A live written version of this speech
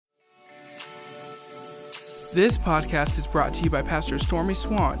This podcast is brought to you by Pastor Stormy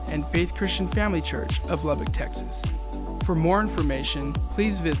Swann and Faith Christian Family Church of Lubbock, Texas. For more information,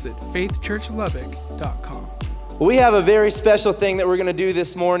 please visit faithchurchlubbock.com. We have a very special thing that we're going to do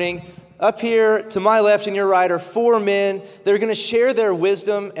this morning. Up here to my left and your right are four men. They're going to share their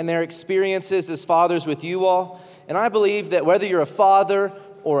wisdom and their experiences as fathers with you all. And I believe that whether you're a father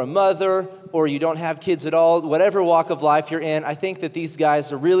or a mother or you don't have kids at all, whatever walk of life you're in, I think that these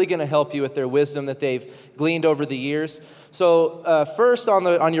guys are really going to help you with their wisdom that they've gleaned over the years. So first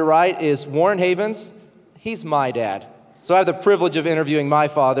on your right is Warren Havens. He's my dad. So I have the privilege of interviewing my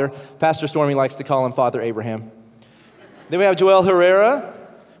father. Pastor Stormy likes to call him Father Abraham. Then we have Joel Herrera.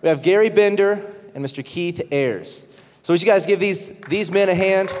 We have Gary Bender and Mr. Keith Ayers. So would you guys give these men a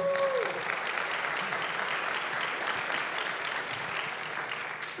hand?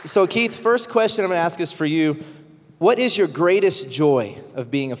 So Keith, first question I'm going to ask is for you. What is your greatest joy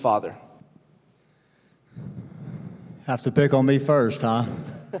of being a father? Have to pick on me first, huh?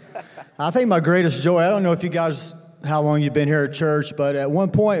 I think my greatest joy, I don't know if you guys, how long you've been here at church, but at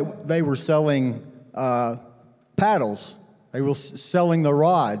one point they were selling paddles. They were selling the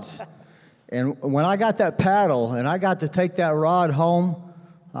rods. And when I got that paddle and I got to take that rod home,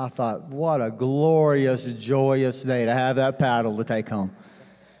 I thought, what a glorious, joyous day to have that paddle to take home.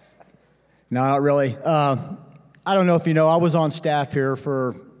 No, not really. I don't know if you know, I was on staff here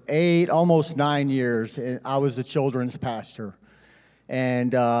for 8, almost 9 years, and I was the children's pastor.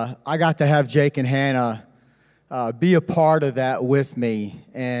 And I got to have Jake and Hannah be a part of that with me.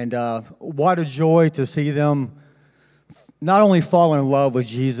 And what a joy to see them not only fall in love with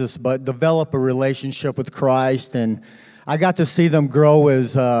Jesus, but develop a relationship with Christ. And I got to see them grow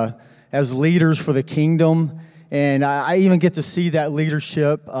as leaders for the kingdom. And I even get to see that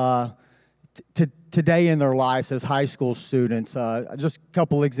leadership today in their lives as high school students. Just a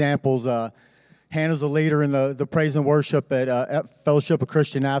couple examples. Hannah's a leader in the praise and worship at Fellowship of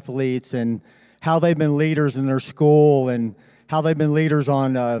Christian Athletes, and how they've been leaders in their school, and how they've been leaders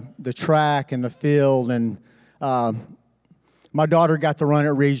on the track and the field. And my daughter got to run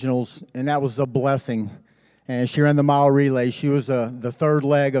at regionals, and that was a blessing. And she ran the mile relay. She was the third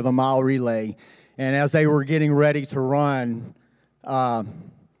leg of the mile relay. And as they were getting ready to run,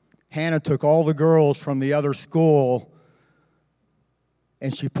 Hannah took all the girls from the other school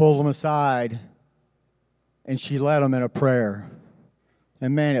and she pulled them aside and she led them in a prayer.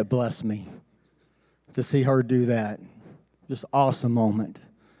 And man, it blessed me to see her do that. Just awesome moment.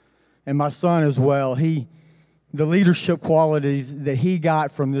 And my son as well, the leadership qualities that he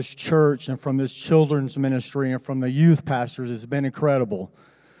got from this church and from this children's ministry and from the youth pastors has been incredible.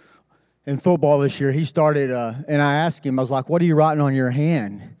 In football this year, he started, and I asked him, I was like, what are you writing on your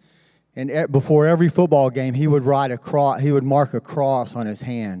hand? And before every football game, he would mark a cross on his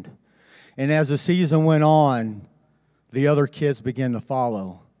hand. And as the season went on, the other kids began to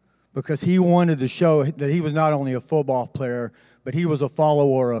follow, because he wanted to show that he was not only a football player, but he was a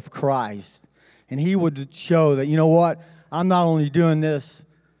follower of Christ. And he would show that, you know what, I'm not only doing this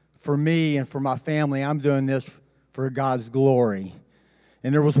for me and for my family, I'm doing this for God's glory.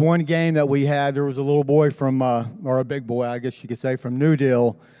 And there was one game that we had, there was a little boy from, or a big boy, I guess you could say, from New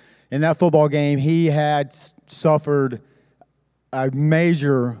Deal. In that football game, he had suffered a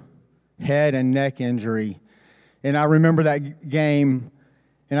major head and neck injury. And I remember that game,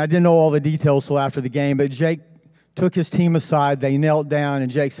 and I didn't know all the details till after the game, but Jake took his team aside, they knelt down,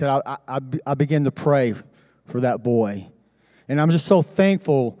 and Jake said, I began to pray for that boy. And I'm just so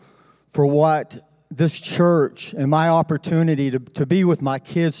thankful for what this church and my opportunity to be with my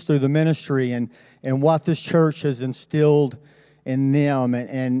kids through the ministry, and what this church has instilled in them,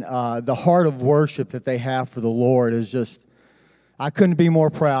 and the heart of worship that they have for the Lord is just, I couldn't be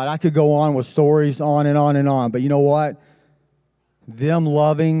more proud. I could go on with stories on and on and on, but you know what? Them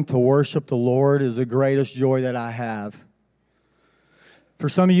loving to worship the Lord is the greatest joy that I have. For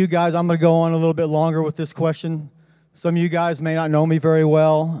some of you guys, I'm going to go on a little bit longer with this question. Some of you guys may not know me very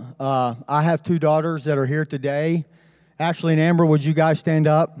well. I have 2 daughters that are here today. Ashley and Amber, would you guys stand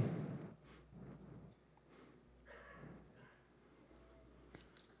up?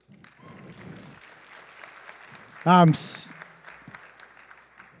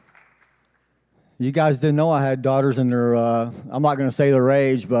 You guys didn't know I had daughters in their, I'm not going to say their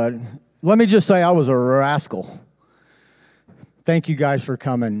age, but let me just say I was a rascal. Thank you guys for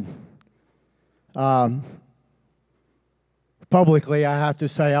coming. Publicly, I have to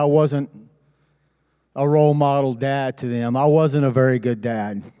say I wasn't a role model dad to them. I wasn't a very good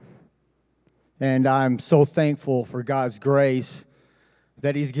dad. And I'm so thankful for God's grace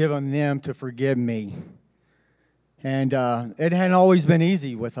that He's given them to forgive me. And it hadn't always been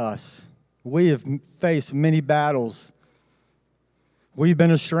easy with us. We have faced many battles. We've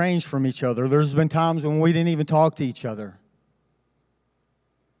been estranged from each other. There's been times when we didn't even talk to each other.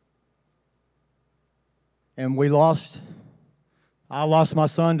 And I lost my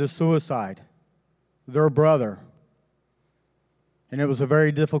son to suicide, their brother. And it was a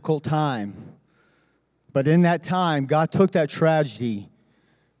very difficult time. But in that time, God took that tragedy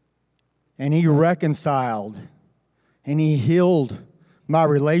and He reconciled and He healed my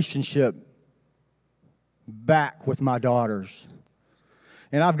relationship back with my daughters.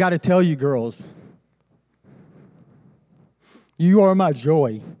 And I've got to tell you, girls, you are my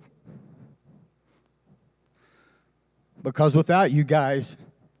joy. Because without you guys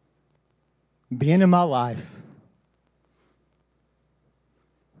being in my life,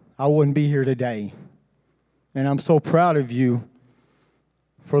 I wouldn't be here today. And I'm so proud of you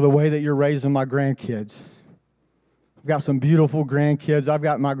for the way that you're raising my grandkids. I've got some beautiful grandkids. I've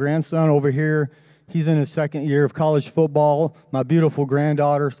got my grandson over here. He's in his second year of college football. My beautiful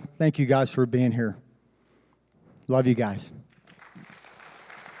granddaughters. Thank you guys for being here. Love you guys.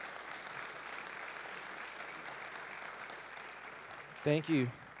 Thank you.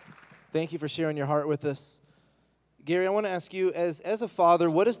 Thank you for sharing your heart with us. Gary, I want to ask you, as a father,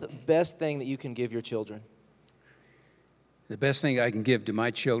 what is the best thing that you can give your children? The best thing I can give to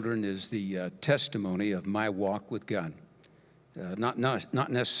my children is the testimony of my walk with God. Not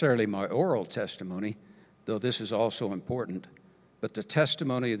necessarily my oral testimony, though this is also important, but the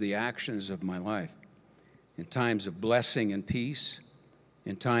testimony of the actions of my life. In times of blessing and peace,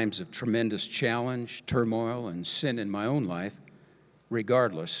 in times of tremendous challenge, turmoil, and sin in my own life,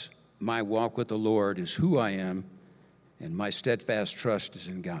 regardless, my walk with the Lord is who I am, and my steadfast trust is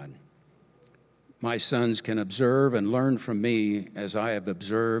in God. My sons can observe and learn from me as I have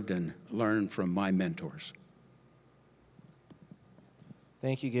observed and learned from my mentors.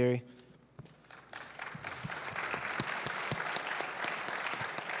 Thank you, Gary.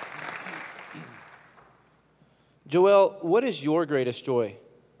 Joel, what is your greatest joy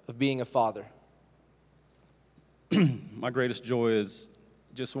of being a father? My greatest joy is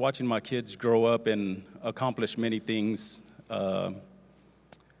just watching my kids grow up and accomplish many things,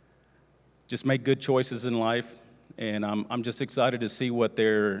 just make good choices in life, and I'm just excited to see what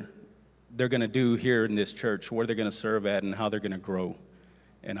they're going to do here in this church, where they're going to serve at, and how they're going to grow.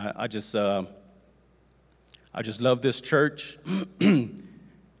 And I just love this church,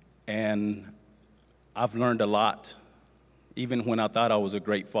 and I've learned a lot. Even when I thought I was a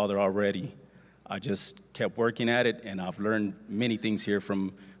great father already, I just kept working at it, and I've learned many things here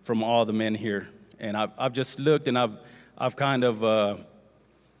from all the men here. And I've just looked, and I've kind of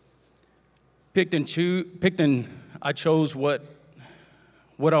picked and I chose what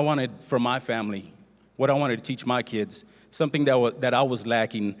I wanted for my family, what I wanted to teach my kids, something that I was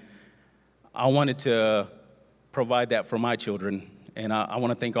lacking. I wanted to provide that for my children, and I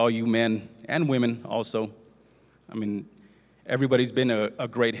want to thank all you men and women also. I mean, everybody's been a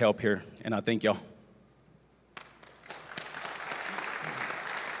great help here, and I thank y'all.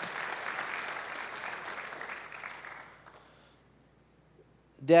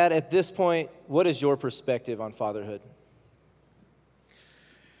 Dad, at this point, what is your perspective on fatherhood?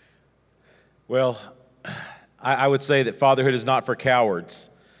 Well, I would say that fatherhood is not for cowards.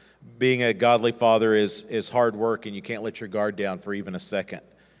 Being a godly father is hard work, and you can't let your guard down for even a second.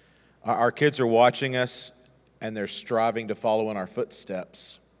 Our kids are watching us, and they're striving to follow in our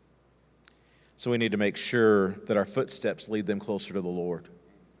footsteps. So we need to make sure that our footsteps lead them closer to the Lord.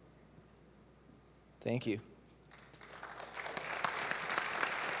 Thank you.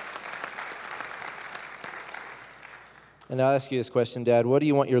 And I'll ask you this question, Dad. What do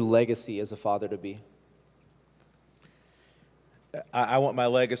you want your legacy as a father to be? I want my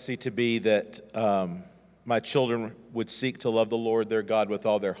legacy to be that my children would seek to love the Lord their God with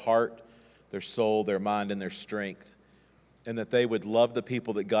all their heart, their soul, their mind, and their strength, and that they would love the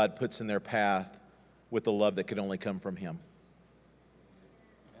people that God puts in their path with the love that can only come from Him.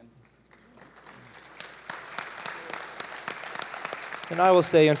 And I will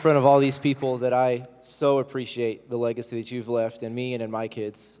say in front of all these people that I so appreciate the legacy that you've left in me and in my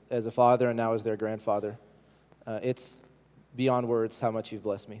kids as a father and now as their grandfather. It's beyond words how much you've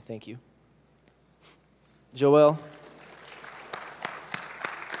blessed me. Thank you. Joel,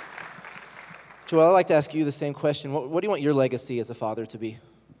 I'd like to ask you the same question. What do you want your legacy as a father to be?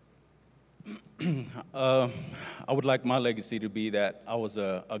 I would like my legacy to be that I was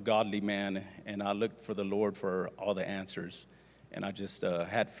a godly man, and I looked for the Lord for all the answers. And I just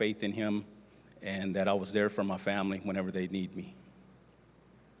had faith in Him, and that I was there for my family whenever they need me.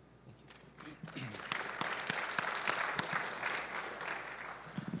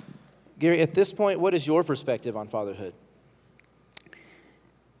 Gary, at this point, what is your perspective on fatherhood?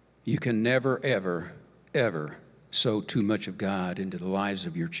 You can never, ever, ever sow too much of God into the lives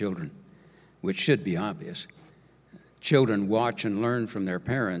of your children, which should be obvious. Children watch and learn from their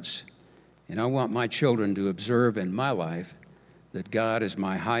parents, and I want my children to observe in my life that God is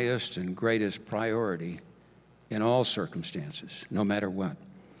my highest and greatest priority in all circumstances, no matter what.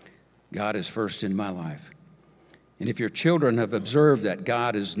 God is first in my life. And if your children have observed that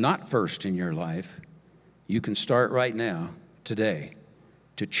God is not first in your life, you can start right now, today,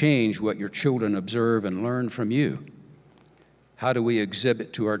 to change what your children observe and learn from you. How do we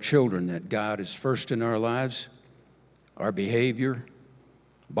exhibit to our children that God is first in our lives? Our behavior,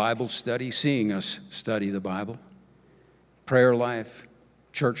 Bible study, seeing us study the Bible, prayer life,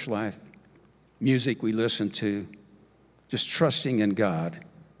 church life, music we listen to, just trusting in God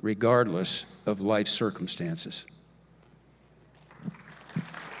regardless of life's circumstances.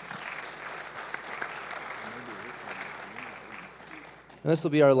 And this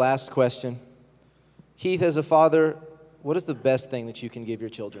will be our last question. Keith, as a father, what is the best thing that you can give your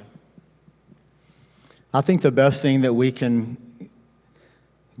children? I think the best thing that we can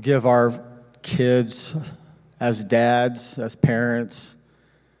give our kids as dads, as parents,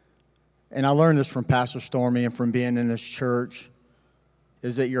 and I learned this from Pastor Stormy and from being in this church,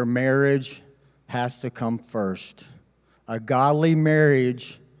 is that your marriage has to come first. A godly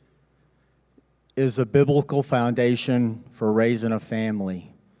marriage is a biblical foundation for raising a family.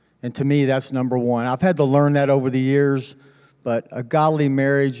 And to me, that's number one. I've had to learn that over the years, but a godly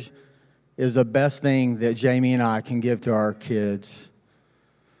marriage is the best thing that Jamie and I can give to our kids.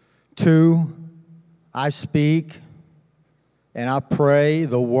 2, I speak and I pray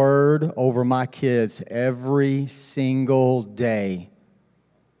the word over my kids every single day.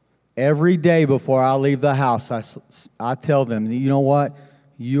 Every day before I leave the house, I tell them, you know what?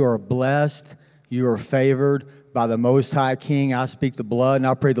 You are blessed. You are favored by the Most High King. I speak the blood, and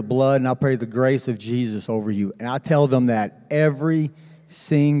I pray the blood, and I pray the grace of Jesus over you. And I tell them that every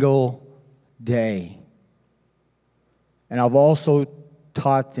single day. And I've also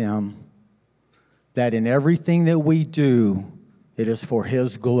taught them that in everything that we do, it is for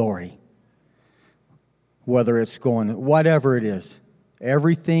His glory. Whether it's going, whatever it is,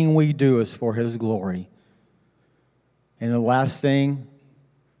 everything we do is for His glory. And the last thing,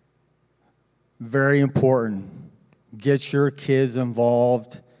 very important, get your kids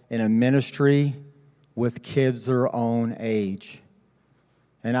involved in a ministry with kids their own age.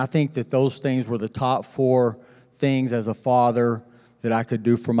 And I think that those things were the top 4 things as a father that I could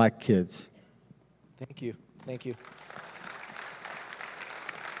do for my kids. Thank you. Thank you.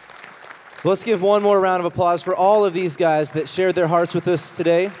 Let's give one more round of applause for all of these guys that shared their hearts with us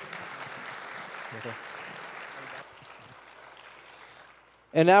today.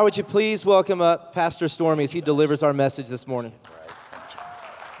 And now would you please welcome up Pastor Stormy as he delivers our message this morning.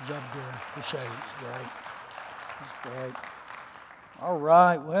 Good job, Gary. Appreciate it. It's great. It's great. All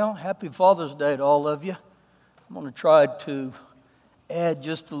right. Well, happy Father's Day to all of you. I'm going to try to add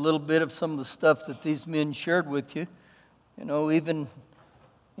just a little bit of some of the stuff that these men shared with you. You know, even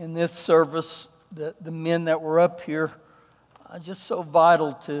in this service, the men that were up here, just so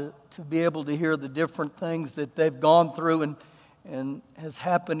vital to be able to hear the different things that they've gone through and has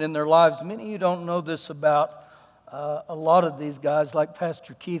happened in their lives. Many of you don't know this about a lot of these guys, like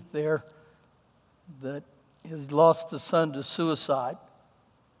Pastor Keith there, that has lost a son to suicide.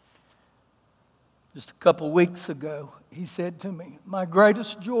 Just a couple weeks ago, he said to me, my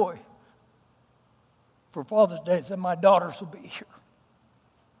greatest joy for Father's Day is that my daughters will be here.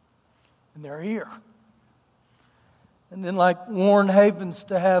 And they're here. And then like Warren Havens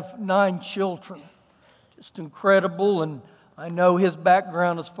to have 9 children. Just incredible. And I know his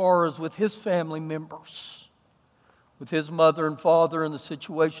background as far as with his family members, with his mother and father and the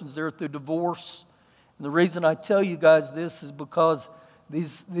situations there through divorce. And the reason I tell you guys this is because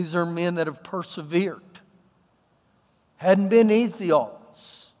these are men that have persevered. Hadn't been easy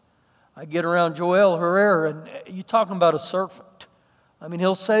always. I get around Joel Herrera, and you're talking about a servant. I mean,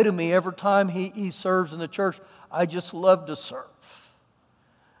 he'll say to me every time he serves in the church, I just love to serve.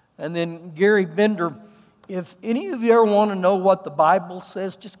 And then Gary Bender, if any of you ever want to know what the Bible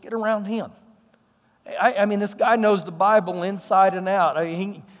says, just get around him. I mean, this guy knows the Bible inside and out.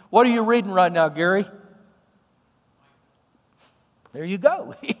 What are you reading right now, Gary? There you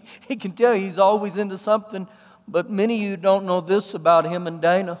go. He can tell you he's always into something. But many of you don't know this about him and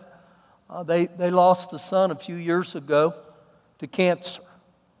Dana. They lost a son a few years ago to cancer.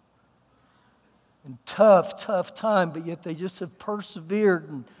 And tough time, but yet they just have persevered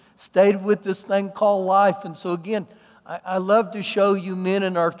and stayed with this thing called life. And so again, I love to show you men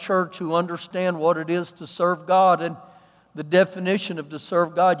in our church who understand what it is to serve God. And the definition of to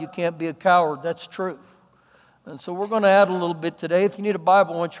serve God, you can't be a coward. That's true. And so we're going to add a little bit today. If you need a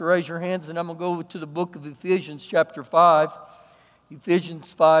Bible, I want you to raise your hands, and I'm going to go to the book of Ephesians chapter 5.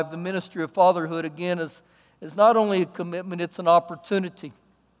 Ephesians 5, the ministry of fatherhood, again, is not only a commitment, it's an opportunity.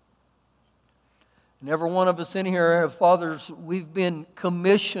 And every one of us in here have fathers. We've been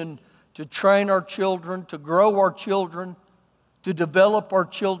commissioned to train our children, to grow our children, to develop our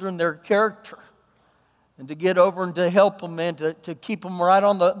children, their character, and to get over and to help them and to keep them right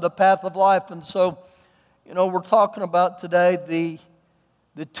on the path of life. And so, we're talking about today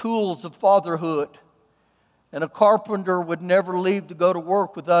the tools of fatherhood. And a carpenter would never leave to go to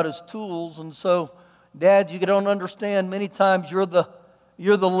work without his tools. And so, dads, you don't understand, many times you're the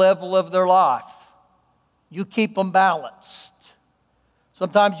level of their life. You keep them balanced.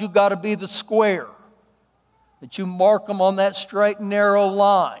 Sometimes you've got to be the square, that you mark them on that straight and narrow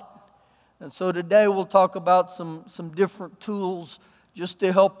line. And so today we'll talk about some different tools just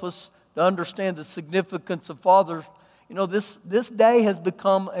to help us to understand the significance of fathers. This day has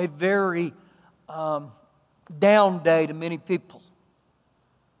become a very down day to many people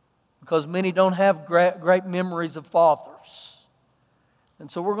because many don't have great memories of fathers.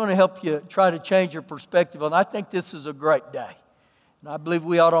 And so we're going to help you try to change your perspective on it. I think this is a great day. And I believe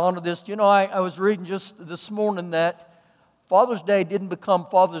we ought to honor this. I was reading just this morning that Father's Day didn't become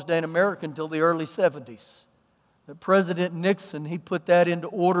Father's Day in America until the early 70s. That President Nixon, he put that into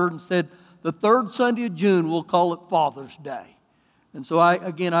order and said, the third Sunday of June, we'll call it Father's Day. And so,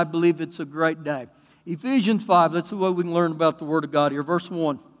 I believe it's a great day. Ephesians 5, let's see what we can learn about the Word of God here. Verse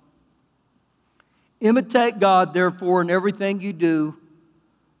 1. Imitate God, therefore, in everything you do,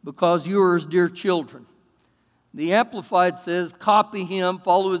 because you are His dear children. The Amplified says, copy Him,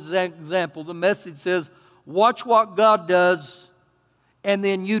 follow His example. The Message says, watch what God does, and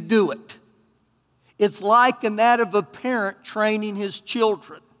then you do it. It's like in that of a parent training his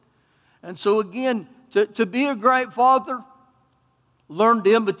children. And so again, to be a great father, learn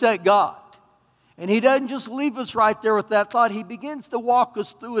to imitate God. And He doesn't just leave us right there with that thought. He begins to walk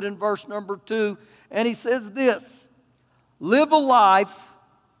us through it in verse number 2. And He says this, live a life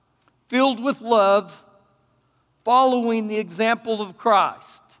filled with love, following the example of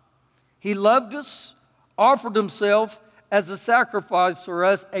Christ. He loved us, offered Himself as a sacrifice for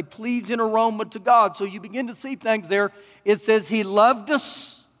us, a pleasing aroma to God. So you begin to see things there. It says He loved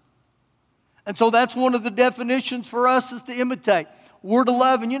us. And so that's one of the definitions for us is to imitate. We're to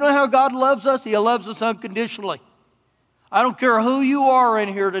love. And you know how God loves us? He loves us unconditionally. I don't care who you are in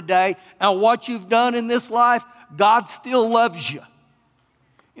here today and what you've done in this life, God still loves you.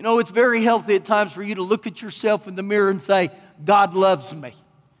 It's very healthy at times for you to look at yourself in the mirror and say, God loves me.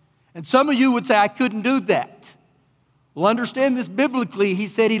 And some of you would say, I couldn't do that. Well, understand this biblically. He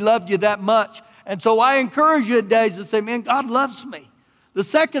said He loved you that much. And so I encourage you today to say, man, God loves me. The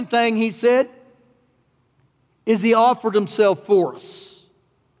second thing He said is He offered Himself for us.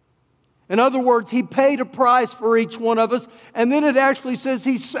 In other words, He paid a price for each one of us. And then it actually says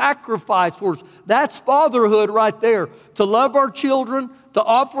He sacrificed for us. That's fatherhood right there. To love our children, to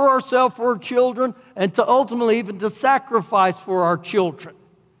offer ourselves for our children, and to ultimately even to sacrifice for our children.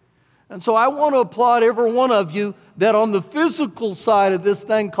 And so I want to applaud every one of you that on the physical side of this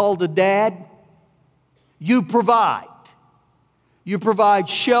thing called a dad, you provide. You provide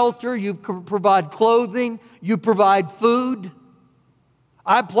shelter, you provide clothing, you provide food.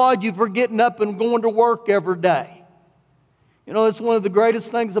 I applaud you for getting up and going to work every day. It's one of the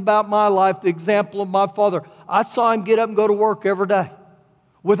greatest things about my life, the example of my father. I saw him get up and go to work every day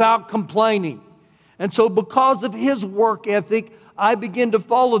without complaining. And so because of his work ethic, I begin to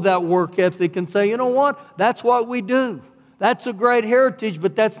follow that work ethic and say, you know what? That's what we do. That's a great heritage,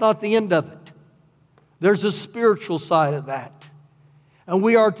 but that's not the end of it. There's a spiritual side of that. And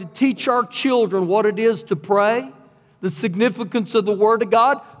we are to teach our children what it is to pray, the significance of the Word of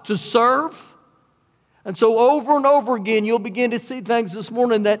God, to serve. And so over and over again, you'll begin to see things this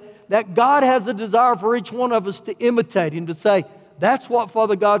morning that God has a desire for each one of us to imitate Him, to say, that's what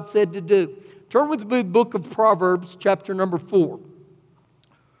Father God said to do. Turn with me to the book of Proverbs, chapter number 4.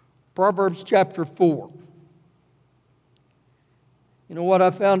 Proverbs chapter 4. You know what I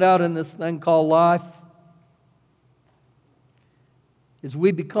found out in this thing called life? Is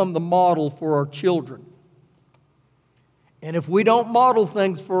we become the model for our children. And if we don't model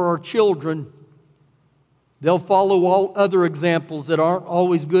things for our children, they'll follow all other examples that aren't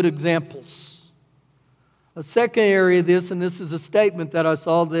always good examples. A second area of this, and this is a statement that I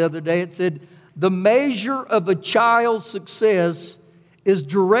saw the other day, it said, the measure of a child's success is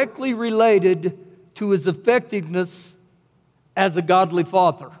directly related to his effectiveness as a godly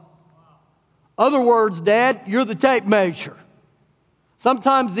father. Other words, Dad, you're the tape measure.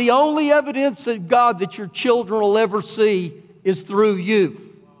 Sometimes the only evidence of God that your children will ever see is through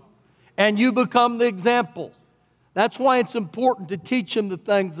you. And you become the example. That's why it's important to teach them the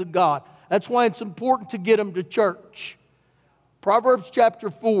things of God. That's why it's important to get them to church. Proverbs chapter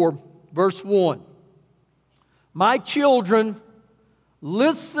 4, verse 1. My children,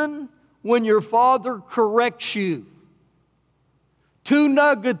 listen when your father corrects you. Two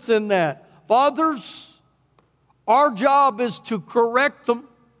nuggets in that. Fathers, our job is to correct them.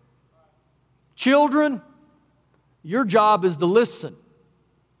 Children, your job is to listen.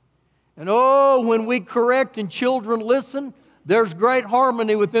 And oh, when we correct and children listen, there's great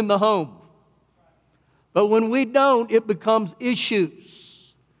harmony within the home. But when we don't, it becomes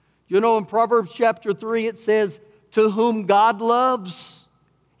issues. You know, in Proverbs chapter 3, it says, to whom God loves,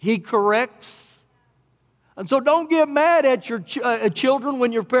 He corrects. And so don't get mad at your children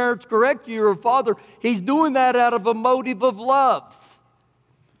when your parents correct you. You're a father. He's doing that out of a motive of love.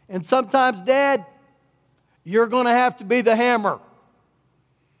 And sometimes, Dad, you're going to have to be the hammer.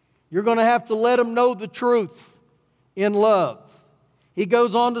 You're going to have to let them know the truth in love. He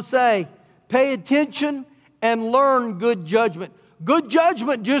goes on to say, pay attention and learn good judgment. Good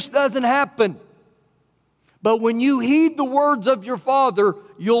judgment just doesn't happen. But when you heed the words of your father,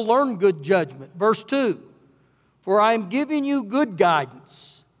 you'll learn good judgment. Verse 2, for I am giving you good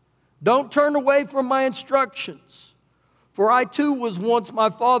guidance. Don't turn away from my instructions. For I too was once my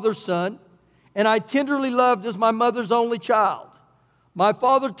father's son, and I tenderly loved as my mother's only child. My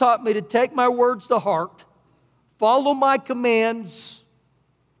father taught me to take my words to heart, follow my commands,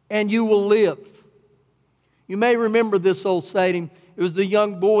 and you will live. You may remember this old saying. It was the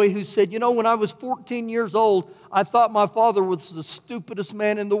young boy who said, you know, when I was 14 years old, I thought my father was the stupidest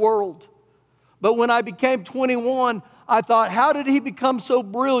man in the world. But when I became 21, I thought, how did he become so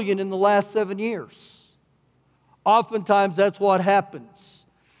brilliant in the last 7 years? Oftentimes, that's what happens.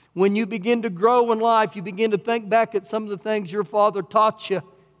 When you begin to grow in life, you begin to think back at some of the things your father taught you,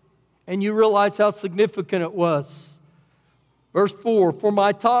 and you realize how significant it was. Verse 4, for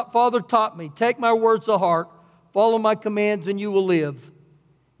my father taught me, take my words to heart, follow my commands, and you will live.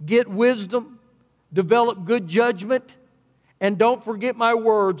 Get wisdom, develop good judgment, and don't forget my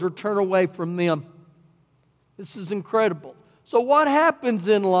words or turn away from them. This is incredible. So what happens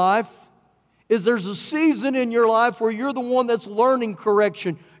in life is there's a season in your life where you're the one that's learning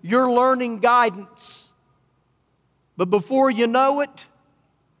correction. You're learning guidance. But before you know it,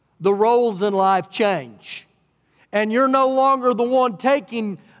 the roles in life change. And you're no longer the one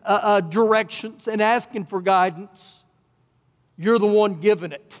taking directions and asking for guidance. You're the one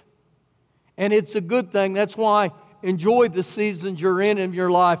giving it. And it's a good thing. That's why enjoy the seasons you're in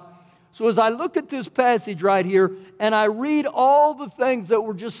your life. So as I look at this passage right here, and I read all the things that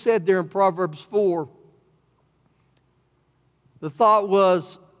were just said there in Proverbs 4, the thought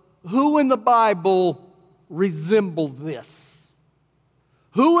was, who in the Bible resembled this?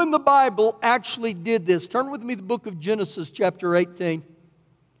 Who in the Bible actually did this? Turn with me to the book of Genesis chapter 18.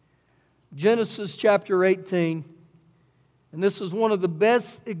 Genesis chapter 18. And this is one of the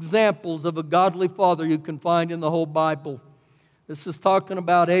best examples of a godly father you can find in the whole Bible. This is talking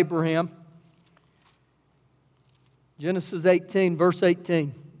about Abraham. Genesis 18, verse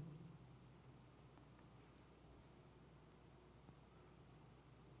 18.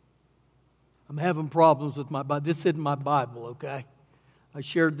 I'm having problems with my Bible. This isn't my Bible, okay? I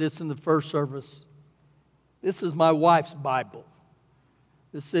shared this in the first service. This is my wife's Bible.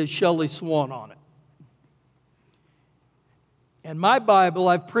 This says Shelley Swann on it. And my Bible,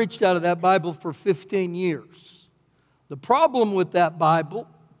 I've preached out of that Bible for 15 years. The problem with that Bible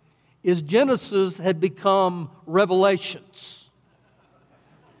is Genesis had become Revelations.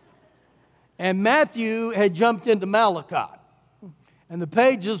 And Matthew had jumped into Malachi. And the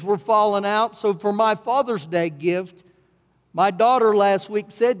pages were falling out. So for my Father's Day gift, my daughter last week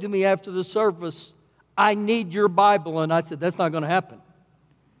said to me after the service, I need your Bible. And I said, that's not going to happen.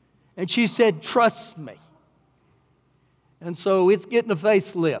 And she said, trust me. And so it's getting a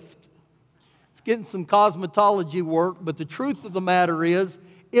facelift. It's getting some cosmetology work. But the truth of the matter is,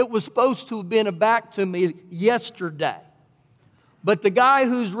 it was supposed to have been back to me yesterday. But the guy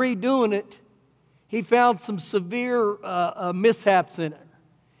who's redoing it, he found some severe mishaps in it.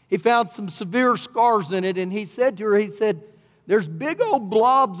 He found some severe scars in it. And he said to her, he said, there's big old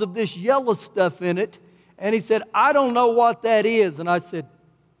blobs of this yellow stuff in it. And he said, I don't know what that is. And I said,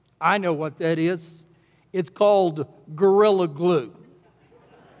 I know what that is. It's called Gorilla Glue.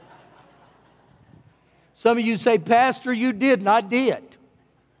 Some of you say, Pastor, you did, and I did.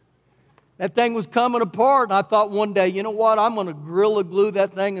 that thing was coming apart. And I thought one day, you know what, I'm going to Gorilla Glue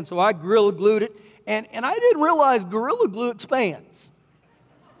that thing. And so I Gorilla Glued it. And I didn't realize Gorilla Glue expands.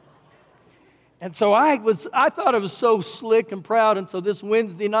 And so I thought I was so slick and proud. And so this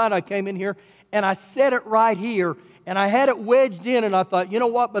Wednesday night I came in here and I set it right here. And I had it wedged in. And I thought, you know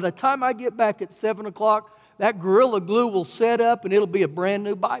what, by the time I get back at 7 o'clock, that Gorilla Glue will set up and it'll be a brand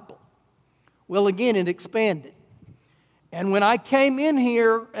new Bible. Well, again, it expanded. And when I came in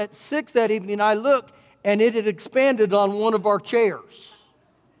here at 6 that evening, I looked, and it had expanded on one of our chairs.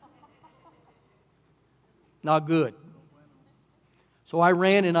 Not good. So I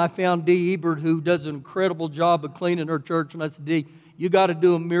ran and I found Dee Ebert, who does an incredible job of cleaning her church, and I said, Dee, you got to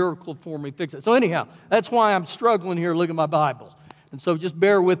do a miracle for me, fix it. So anyhow, that's why I'm struggling here looking at my Bible. And so just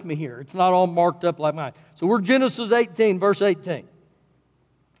bear with me here. It's not all marked up like mine. So we're Genesis 18, verse 18.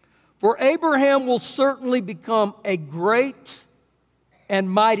 For Abraham will certainly become a great and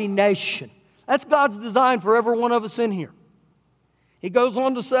mighty nation. That's God's design for every one of us in here. He goes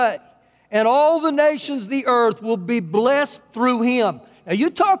on to say, and all the nations of the earth will be blessed through him. Now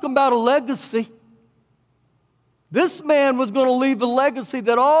you're talking about a legacy. This man was going to leave a legacy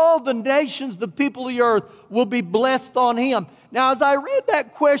that all the nations, the people of the earth, will be blessed on him. Now as I read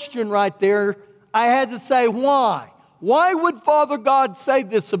that question right there, I had to say, why? Why would Father God say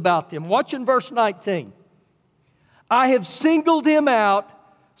this about them? Watch in verse 19. I have singled him out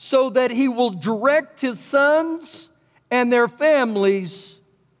so that he will direct his sons and their families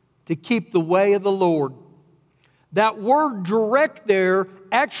to keep the way of the Lord. That word direct there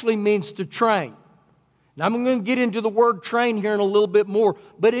actually means to train. Now I'm going to get into the word train here in a little bit more.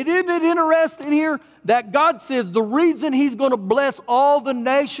 But isn't it interesting here that God says the reason he's going to bless all the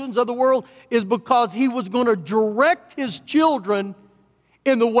nations of the world is because he was going to direct his children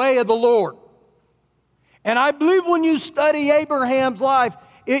in the way of the Lord. And I believe when you study Abraham's life,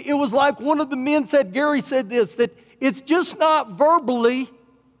 it was like one of the men said, Gary said this, that it's just not verbally,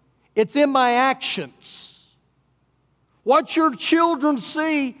 it's in my actions. What your children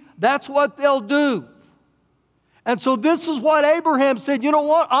see, that's what they'll do. And so this is what Abraham said, you know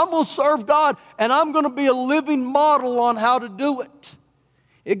what, I'm going to serve God and I'm going to be a living model on how to do it.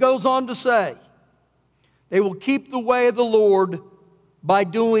 It goes on to say, they will keep the way of the Lord by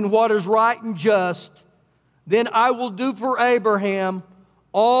doing what is right and just. Then I will do for Abraham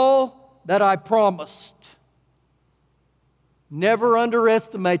all that I promised. Never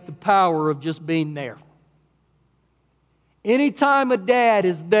underestimate the power of just being there. Anytime a dad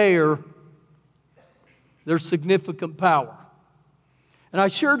is there, there's significant power. And I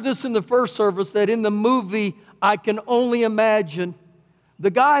shared this in the first service that in the movie, I Can Only Imagine, the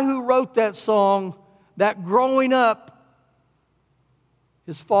guy who wrote that song, that growing up,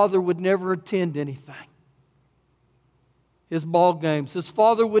 his father would never attend anything. His ball games. His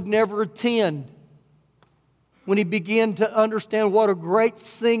father would never attend when he began to understand what a great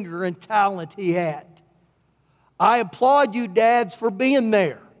singer and talent he had. I applaud you, dads, for being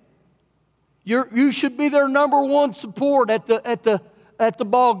there. You should be their number one support at the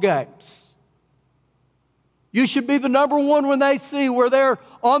ball games. You should be the number one when they see where they're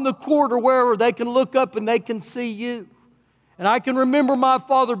on the court or wherever they can look up and they can see you. And I can remember my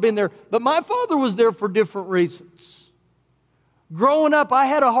father being there, but my father was there for different reasons. Growing up, I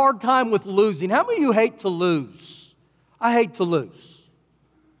had a hard time with losing. How many of you hate to lose? I hate to lose.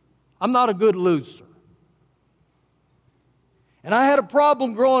 I'm not a good loser. And I had a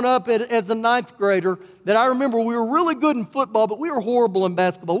problem growing up as a 9th grader that I remember we were really good in football, but we were horrible in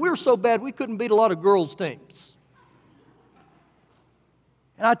basketball. We were so bad we couldn't beat a lot of girls' teams.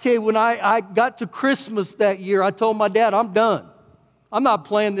 And I tell you, when I got to Christmas that year, I told my dad, I'm done. I'm not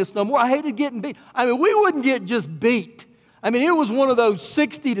playing this no more. I hated getting beat. I mean, we wouldn't get just beat. I mean, it was one of those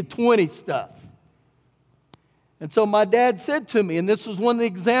 60-20 stuff. And so my dad said to me, and this was one of the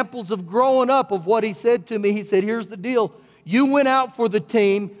examples of growing up of what he said to me. He said, here's the deal. You went out for the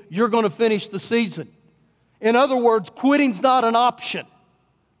team, you're going to finish the season. In other words, quitting's not an option.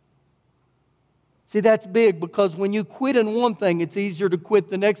 See, that's big because when you quit in one thing, it's easier to quit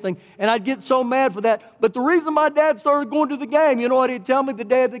the next thing. And I'd get so mad for that. But the reason my dad started going to the game, you know what he'd tell me the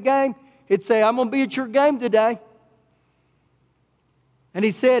day of the game? He'd say, I'm going to be at your game today. And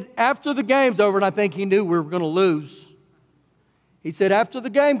he said, after the game's over, and I think he knew we were going to lose. He said, after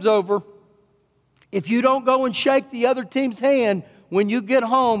the game's over, if you don't go and shake the other team's hand, when you get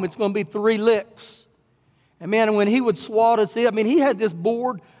home, it's going to be 3 licks. And man, when he would swat us, I mean, he had this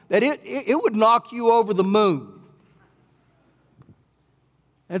board that it would knock you over the moon.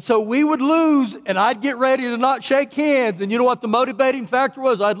 And so we would lose, and I'd get ready to not shake hands. And you know what the motivating factor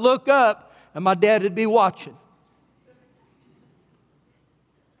was? I'd look up, and my dad would be watching.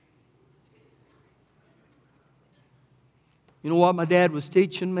 You know what my dad was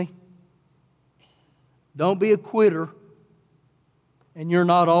teaching me? Don't be a quitter, and you're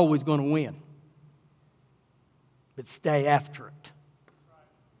not always going to win. But stay after it.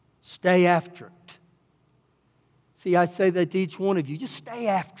 Stay after it. See, I say that to each one of you. Just stay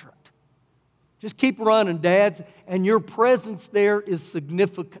after it. Just keep running, dads, and your presence there is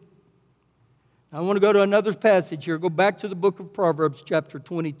significant. Now, I want to go to another passage here. Go back to the book of Proverbs, chapter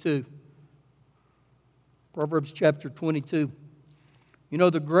 22. Proverbs chapter 22. You know,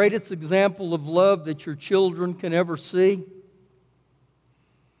 the greatest example of love that your children can ever see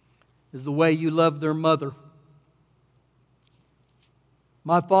is the way you love their mother.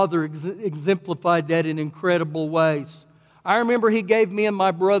 My father exemplified that in incredible ways. I remember he gave me and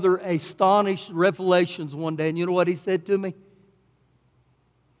my brother astonished revelations one day, and you know what he said to me?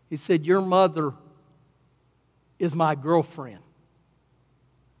 He said, "Your mother is my girlfriend."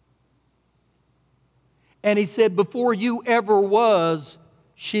 And he said, "Before you ever was,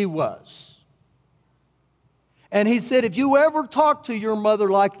 she was." And he said, "If you ever talk to your mother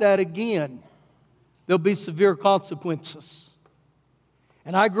like that again, there'll be severe consequences."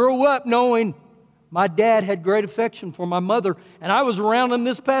 And I grew up knowing my dad had great affection for my mother, and I was around them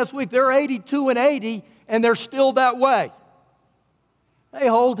this past week. They're 82 and 80, and they're still that way. They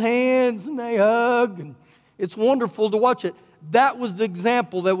hold hands and they hug, and it's wonderful to watch it. That was the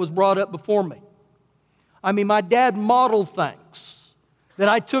example that was brought up before me. I mean, my dad modeled things that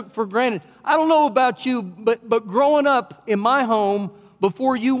I took for granted. I don't know about you, but growing up in my home,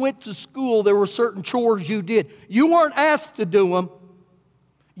 before you went to school, there were certain chores you did. You weren't asked to do them.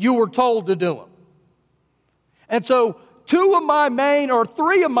 You were told to do them. And so 3 of my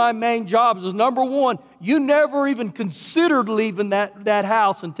main jobs is, number one, you never even considered leaving that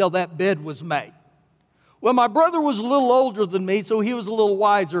house until that bed was made. Well, my brother was a little older than me, so he was a little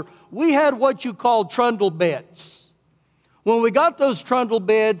wiser. We had what you called trundle beds. When we got those trundle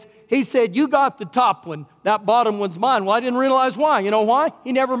beds, he said, "You got the top one. That bottom one's mine." Well, I didn't realize why. You know why?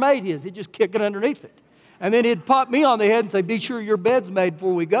 He never made his. He'd just kick it underneath it. And then he'd pop me on the head and say, "Be sure your bed's made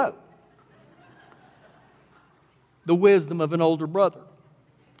before we go." The wisdom of an older brother.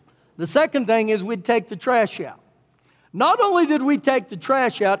 The second thing is we'd take the trash out. Not only did we take the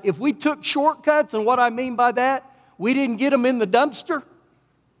trash out, if we took shortcuts, and what I mean by that, we didn't get them in the dumpster,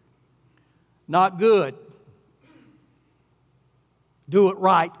 not good. Do it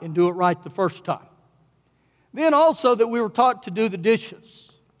right, and do it right the first time. Then also that we were taught to do the dishes.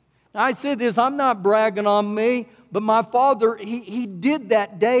 Now I said this, I'm not bragging on me, but my father, he did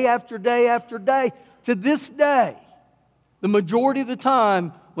that day after day after day. To this day, the majority of the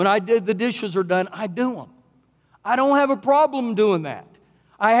time when I did the dishes are done, I do them. I don't have a problem doing that.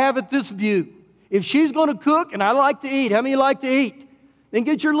 I have it this view. If she's going to cook and I like to eat, how many like to eat? Then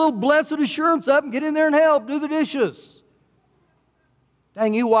get your little blessed assurance up and get in there and help. Do the dishes.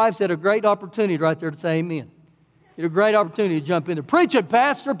 Dang, you wives had a great opportunity right there to say amen. You had a great opportunity to jump in there. Preach it,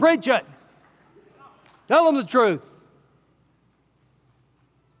 Pastor, preach it. Tell them the truth.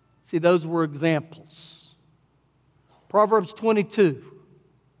 See, those were examples. Proverbs 22,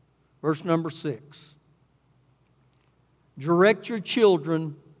 verse number 6. Direct your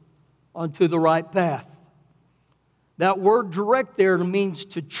children onto the right path. That word direct there means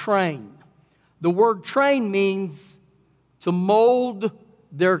to train. The word train means to mold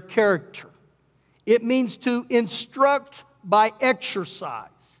their character. It means to instruct by exercise.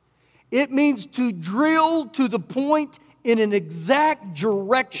 It means to drill to the point in an exact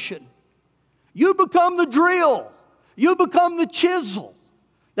direction. You become the drill. You become the chisel.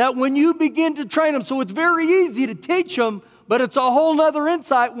 That when you begin to train them, so it's very easy to teach them, but it's a whole other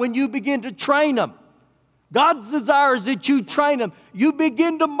insight when you begin to train them. God's desire is that you train them. You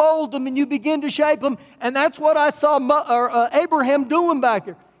begin to mold them and you begin to shape them. And that's what I saw Abraham doing back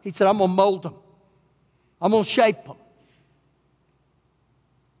there. He said, I'm going to mold them. I'm going to shape them.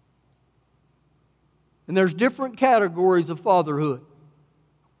 And there's different categories of fatherhood.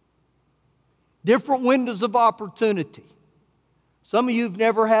 Different windows of opportunity. Some of you have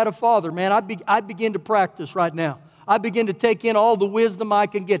never had a father. Man, I'd begin to practice right now. I'd begin to take in all the wisdom I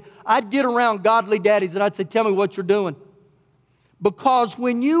can get. I'd get around godly daddies and I'd say, tell me what you're doing. Because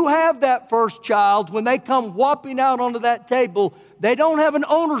when you have that first child, when they come whopping out onto that table, they don't have an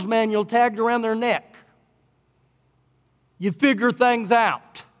owner's manual tagged around their neck. You figure things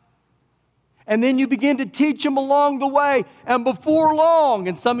out. And then you begin to teach them along the way. And before long,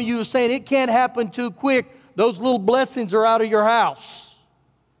 and some of you are saying it can't happen too quick, those little blessings are out of your house.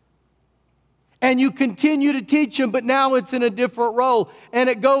 And you continue to teach them, but now it's in a different role. And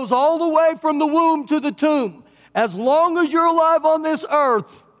it goes all the way from the womb to the tomb. As long as you're alive on this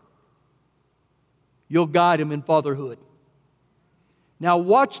earth, you'll guide them in fatherhood. Now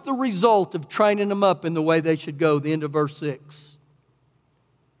watch the result of training them up in the way they should go, the end of verse 6.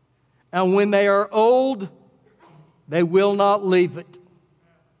 And when they are old, they will not leave it.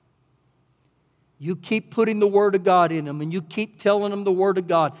 You keep putting the Word of God in them, and you keep telling them the Word of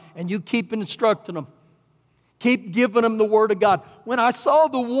God, and you keep instructing them. Keep giving them the Word of God. When I saw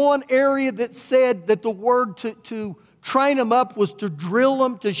the one area that said that the word to train them up was to drill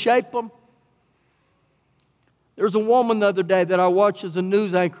them, to shape them, there's a woman the other day that I watched as a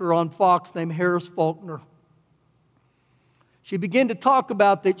news anchor on Fox named Harris Faulkner. She began to talk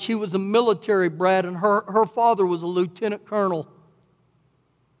about that she was a military brat and her father was a lieutenant colonel.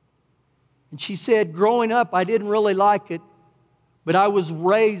 And she said, growing up, I didn't really like it, but I was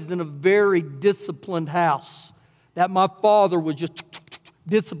raised in a very disciplined house. That my father was just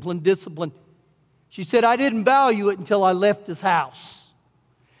disciplined. She said, I didn't value it until I left his house.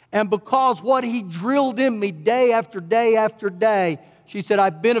 And because what he drilled in me day after day after day, she said, I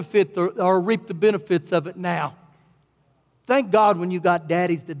reap the benefits of it now. Thank God when you got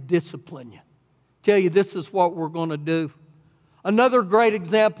daddies that discipline you. Tell you this is what we're going to do. Another great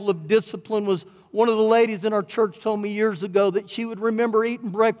example of discipline was one of the ladies in our church told me years ago that she would remember eating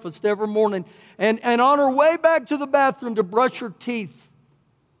breakfast every morning and on her way back to the bathroom to brush her teeth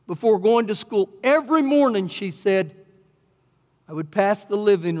before going to school. Every morning, she said, I would pass the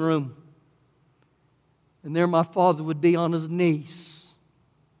living room and there my father would be on his knees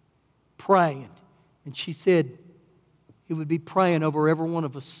praying. And she said he would be praying over every one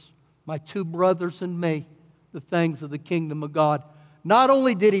of us, my two brothers and me, the things of the kingdom of God. Not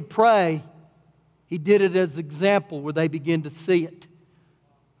only did he pray, he did it as an example where they begin to see it.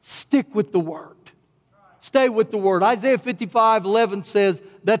 Stick with the Word. Stay with the Word. Isaiah 55:11 says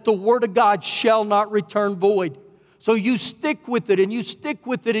that the Word of God shall not return void. So you stick with it and you stick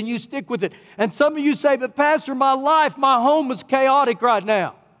with it and you stick with it. And some of you say, but Pastor, my life, my home is chaotic right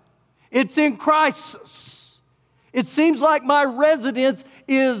now. It's in crisis. It seems like my residence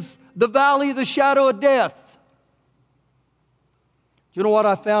is the valley of the shadow of death. You know what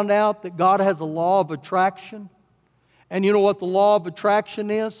I found out? That God has a law of attraction. And you know what the law of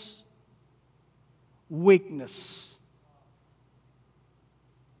attraction is? Weakness.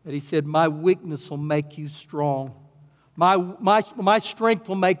 That He said, my weakness will make you strong. My strength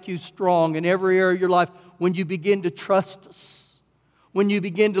will make you strong in every area of your life when you begin to trust us. When you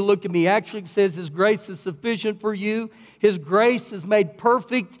begin to look at me. Actually, it says His grace is sufficient for you. His grace is made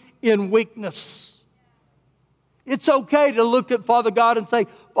perfect in weakness. It's okay to look at Father God and say,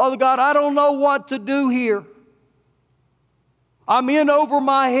 Father God, I don't know what to do here. I'm in over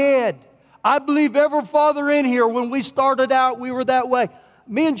my head. I believe every father in here, when we started out, we were that way.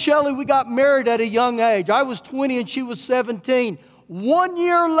 Me and Shelley, we got married at a young age. I was 20 and she was 17. 1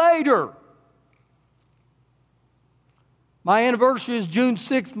 year later, my anniversary is June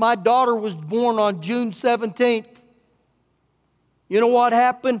 6th. My daughter was born on June 17th. You know what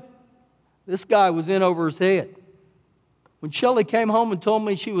happened? This guy was in over his head. When Shelley came home and told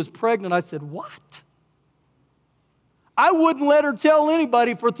me she was pregnant, I said, what? I wouldn't let her tell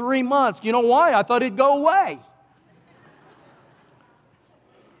anybody for 3 months. You know why? I thought it'd go away.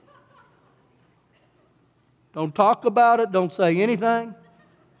 Don't talk about it. Don't say anything.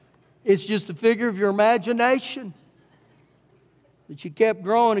 It's just a figure of your imagination. That she kept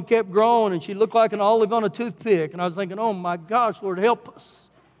growing and she looked like an olive on a toothpick. And I was thinking, oh my gosh, Lord, help us.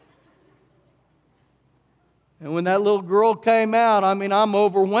 And when that little girl came out, I'm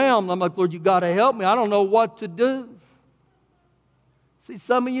overwhelmed. I'm like, Lord, you got to help me. I don't know what to do. See,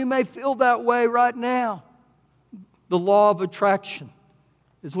 some of you may feel that way right now. The law of attraction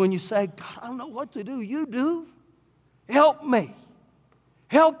is when you say, God, I don't know what to do. You do. Help me.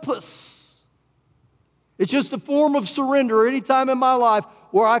 Help us. It's just a form of surrender any time in my life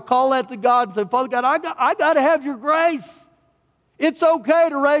where I call that to God and say, Father God, I got to have your grace. It's okay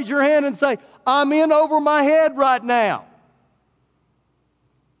to raise your hand and say, I'm in over my head right now.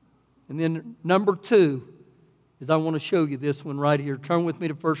 And then number 2 is I want to show you this one right here. Turn with me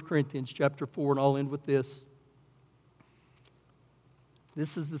to 1 Corinthians chapter 4, and I'll end with this.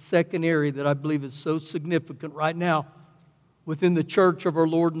 This is the second area that I believe is so significant right now within the church of our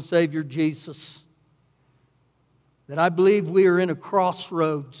Lord and Savior Jesus. That I believe we are in a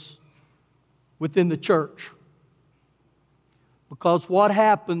crossroads within the church. Because what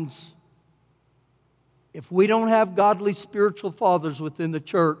happens if we don't have godly spiritual fathers within the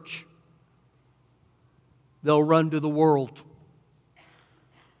church? They'll run to the world.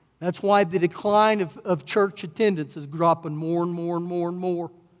 That's why the decline of church attendance is dropping more and more and more and more.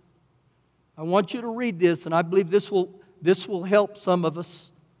 I want you to read this, and I believe this will help some of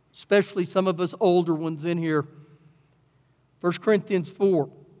us, especially some of us older ones in here. 1 Corinthians 4,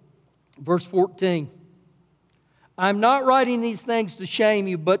 verse 14. I'm not writing these things to shame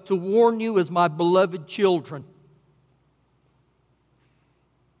you, but to warn you as my beloved children.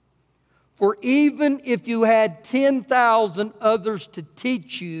 For even if you had 10,000 others to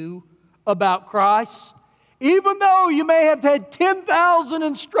teach you about Christ, even though you may have had 10,000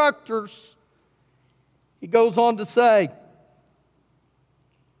 instructors, he goes on to say,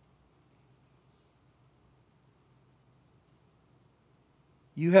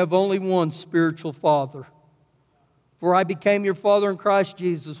 you have only one spiritual father. For I became your father in Christ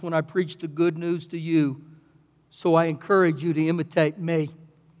Jesus when I preached the good news to you. So I encourage you to imitate me.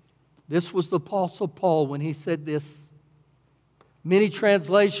 This was the Apostle Paul when he said this. Many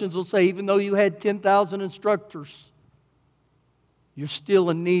translations will say, even though you had 10,000 instructors, you're still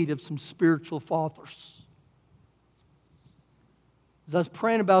in need of some spiritual fathers. As I was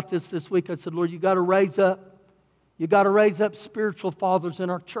praying about this week, I said, Lord, you got to raise up spiritual fathers in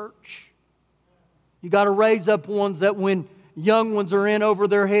our church. You got to raise up ones that when young ones are in over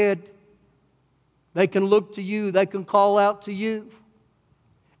their head, they can look to you, they can call out to you.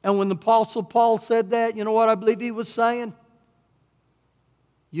 And when the Apostle Paul said that, you know what I believe he was saying?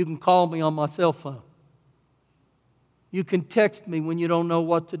 You can call me on my cell phone. You can text me when you don't know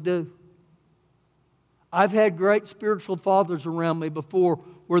what to do. I've had great spiritual fathers around me before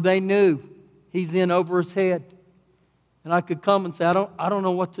where they knew he's in over his head. And I could come and say, I don't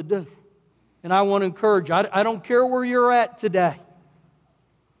know what to do. And I want to encourage you. I don't care where you're at today.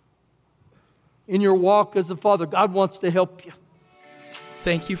 In your walk as a father, God wants to help you.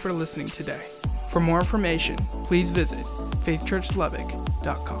 Thank you for listening today. For more information, please visit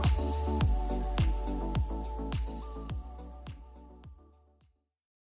faithchurchlubbock.com.